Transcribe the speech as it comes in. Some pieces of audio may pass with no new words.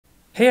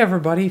Hey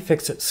everybody,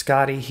 Fix-It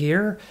Scotty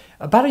here.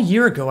 About a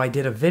year ago I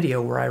did a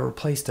video where I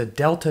replaced a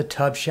Delta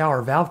tub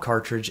shower valve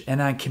cartridge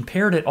and I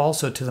compared it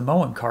also to the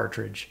Moen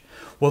cartridge.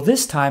 Well,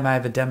 this time I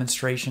have a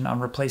demonstration on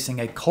replacing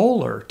a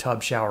Kohler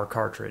tub shower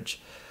cartridge.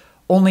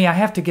 Only I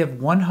have to give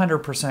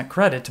 100%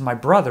 credit to my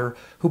brother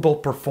who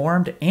both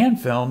performed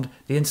and filmed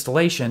the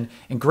installation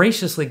and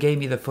graciously gave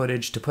me the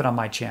footage to put on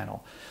my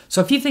channel. So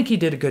if you think he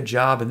did a good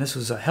job and this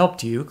was a help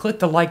to you, click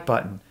the like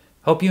button.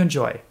 Hope you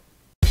enjoy.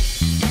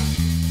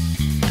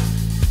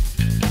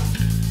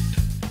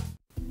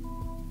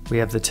 We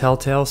have the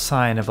telltale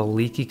sign of a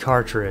leaky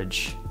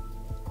cartridge.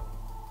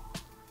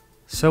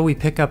 So we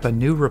pick up a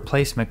new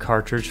replacement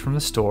cartridge from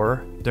the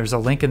store. There's a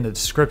link in the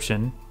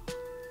description.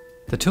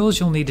 The tools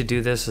you'll need to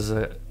do this is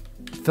a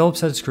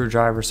Phillips head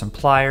screwdriver, some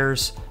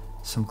pliers,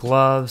 some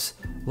gloves,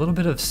 a little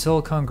bit of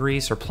silicone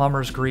grease or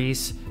plumber's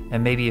grease,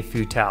 and maybe a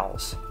few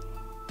towels.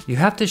 You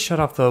have to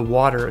shut off the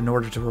water in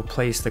order to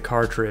replace the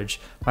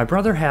cartridge. My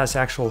brother has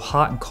actual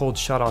hot and cold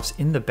shutoffs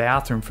in the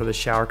bathroom for the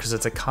shower because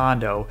it's a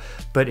condo,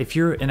 but if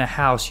you're in a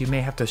house, you may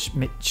have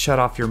to shut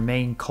off your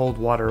main cold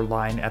water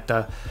line at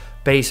the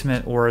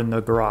basement or in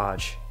the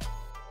garage.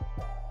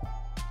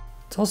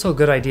 It's also a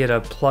good idea to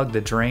plug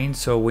the drain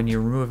so when you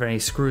remove any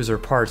screws or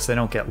parts, they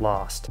don't get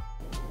lost.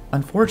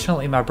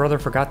 Unfortunately, my brother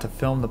forgot to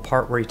film the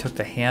part where he took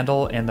the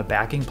handle and the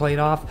backing plate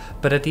off,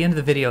 but at the end of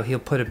the video he'll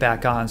put it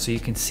back on so you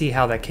can see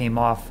how that came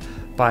off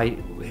by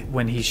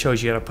when he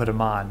shows you how to put them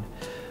on.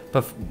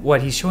 But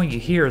what he's showing you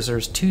here is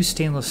there's two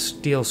stainless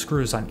steel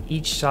screws on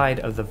each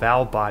side of the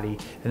valve body,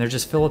 and they're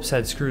just Phillips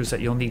head screws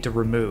that you'll need to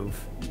remove.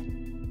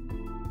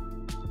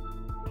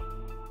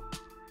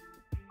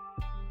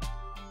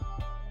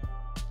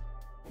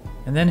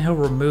 And then he'll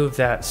remove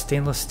that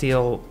stainless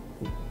steel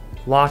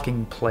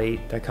locking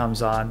plate that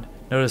comes on.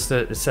 Notice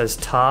that it says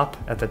top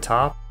at the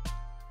top,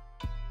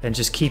 and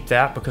just keep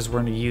that because we're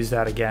going to use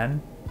that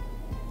again.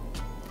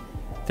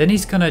 Then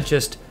he's going to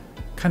just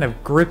kind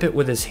of grip it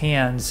with his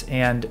hands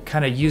and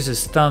kind of use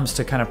his thumbs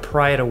to kind of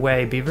pry it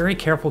away. Be very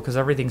careful because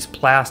everything's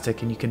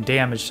plastic and you can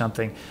damage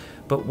something.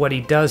 But what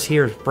he does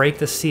here is break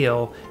the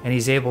seal and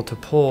he's able to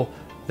pull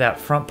that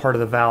front part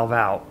of the valve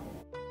out.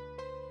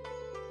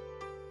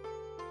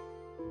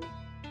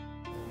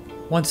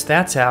 Once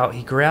that's out,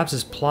 he grabs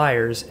his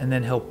pliers and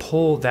then he'll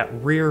pull that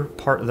rear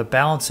part of the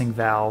balancing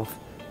valve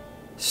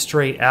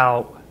straight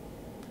out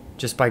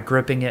just by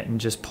gripping it and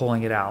just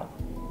pulling it out.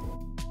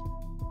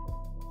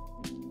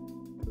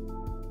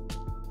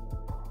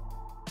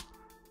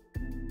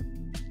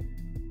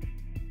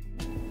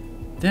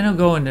 Then he'll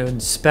go in to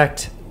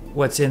inspect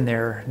what's in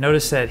there.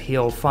 Notice that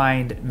he'll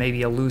find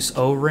maybe a loose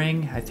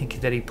O-ring, I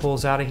think, that he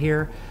pulls out of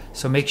here.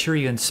 So make sure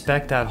you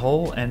inspect that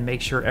hole and make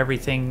sure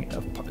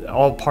everything,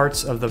 all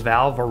parts of the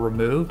valve are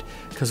removed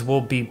because we'll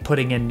be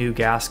putting in new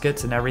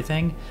gaskets and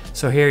everything.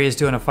 So here he is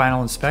doing a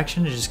final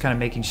inspection, just kind of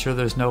making sure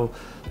there's no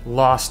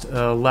lost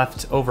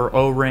leftover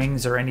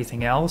O-rings or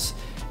anything else,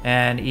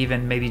 and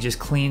even maybe just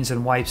cleans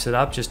and wipes it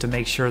up just to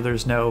make sure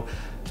there's no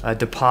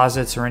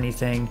deposits or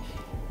anything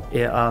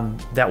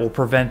that will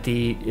prevent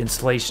the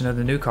installation of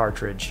the new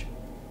cartridge.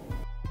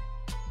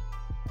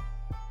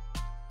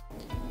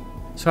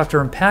 So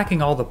after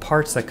unpacking all the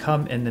parts that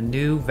come in the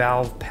new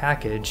valve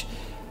package,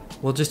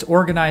 we'll just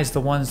organize the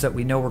ones that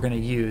we know we're going to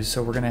use.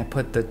 So we're going to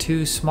put the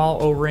two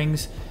small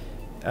O-rings,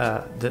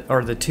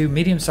 the two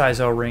medium-sized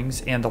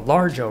O-rings and the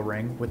large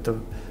O-ring with the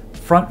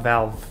front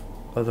valve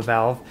of the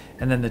valve,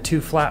 and then the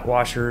two flat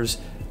washers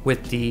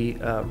with the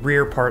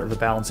rear part of the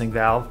balancing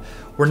valve.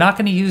 We're not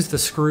going to use the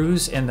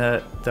screws and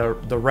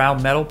the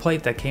round metal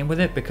plate that came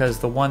with it because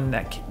the one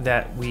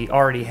that we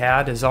already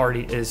had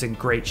is in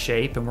great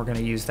shape, and we're going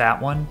to use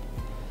that one.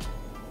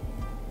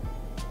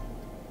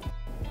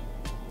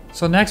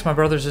 So next, my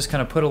brother's just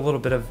going to put a little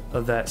bit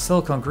of that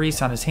silicone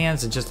grease on his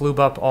hands and just lube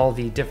up all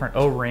the different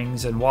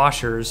O-rings and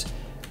washers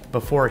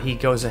before he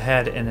goes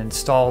ahead and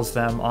installs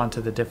them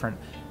onto the different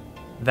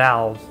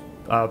valve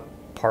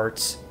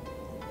parts.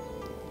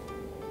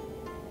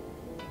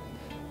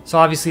 So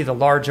obviously the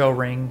large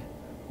O-ring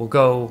will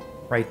go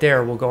right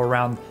there, will go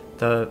around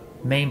the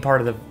main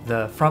part of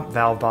the front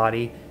valve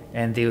body,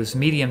 and those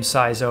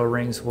medium-sized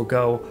O-rings will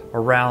go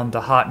around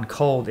the hot and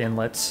cold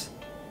inlets.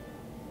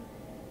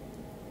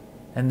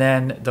 And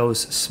then those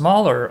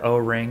smaller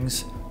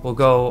O-rings will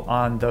go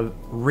on the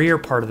rear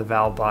part of the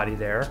valve body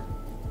there.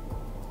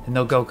 And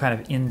they'll go kind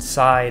of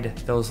inside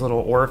those little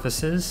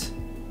orifices.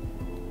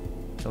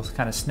 They'll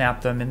kind of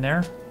snap them in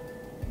there.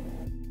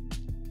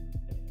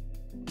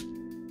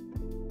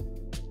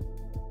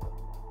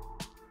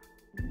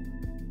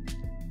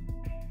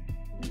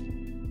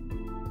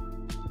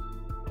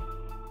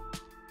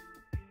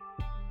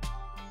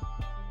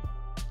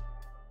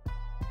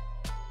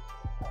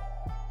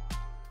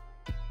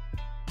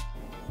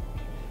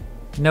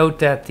 Note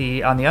that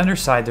on the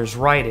underside there's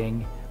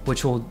writing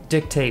which will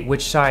dictate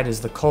which side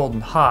is the cold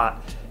and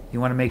hot. You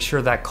want to make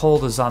sure that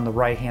cold is on the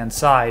right hand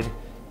side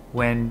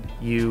when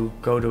you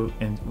go to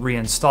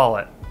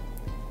reinstall it.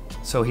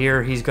 So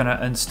here he's going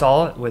to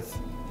install it with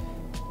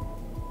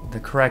the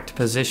correct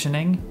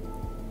positioning,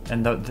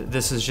 and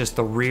this is just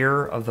the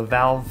rear of the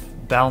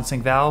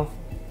balancing valve.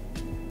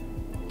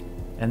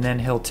 And then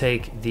he'll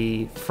take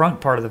the front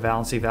part of the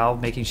balancing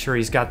valve, making sure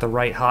he's got the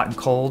right hot and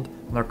cold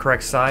on the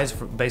correct size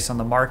based on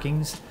the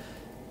markings,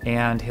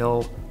 and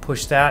he'll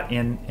push that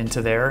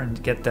into there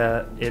and get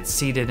it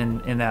seated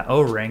in that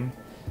O-ring.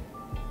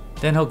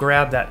 Then he'll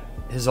grab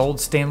his old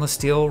stainless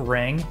steel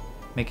ring,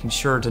 making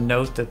sure to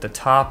note that the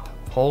top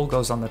hole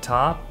goes on the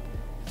top,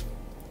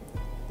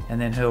 and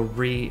then he'll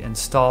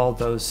reinstall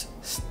those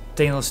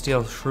stainless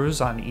steel screws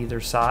on either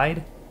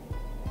side.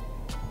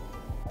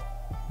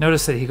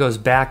 Notice that he goes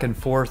back and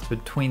forth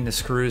between the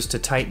screws to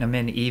tighten them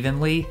in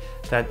evenly.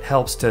 That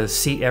helps to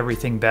seat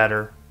everything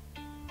better.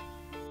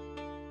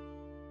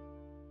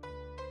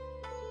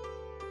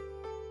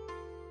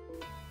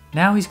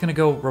 Now he's going to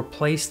go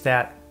replace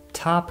that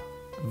top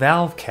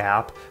valve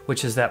cap,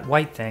 which is that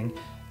white thing.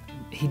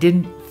 He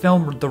didn't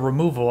film the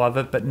removal of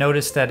it, but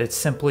notice that it's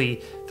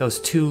simply those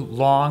two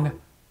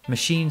long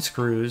machine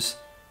screws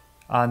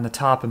on the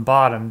top and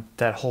bottom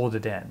that hold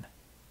it in.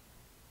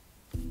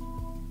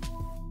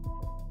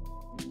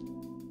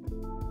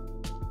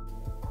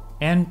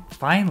 And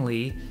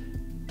finally,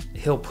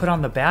 he'll put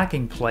on the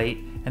backing plate,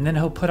 and then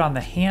he'll put on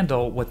the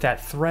handle with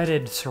that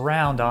threaded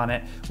surround on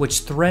it,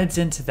 which threads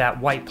into that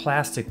white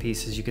plastic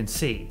piece, as you can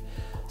see.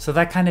 So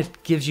that kind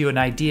of gives you an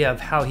idea of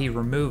how he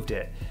removed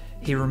it.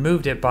 He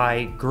removed it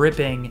by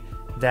gripping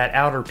that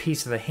outer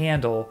piece of the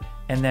handle,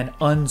 and then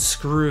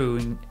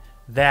unscrewing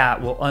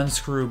that will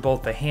unscrew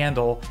both the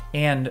handle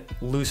and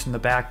loosen the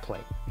back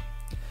plate.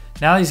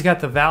 Now he's got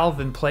the valve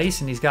in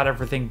place and he's got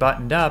everything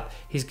buttoned up.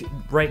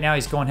 Right now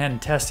he's going ahead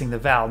and testing the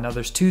valve. Now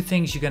there's two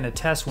things you're going to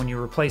test when you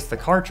replace the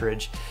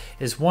cartridge.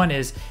 One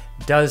is,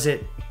 does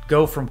it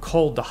go from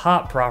cold to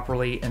hot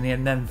properly?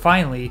 And then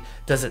finally,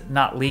 does it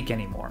not leak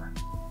anymore?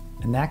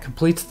 And that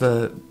completes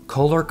the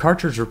Kohler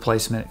cartridge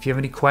replacement. If you have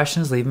any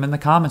questions, leave them in the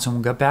comments and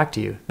we'll get back to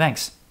you.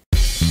 Thanks.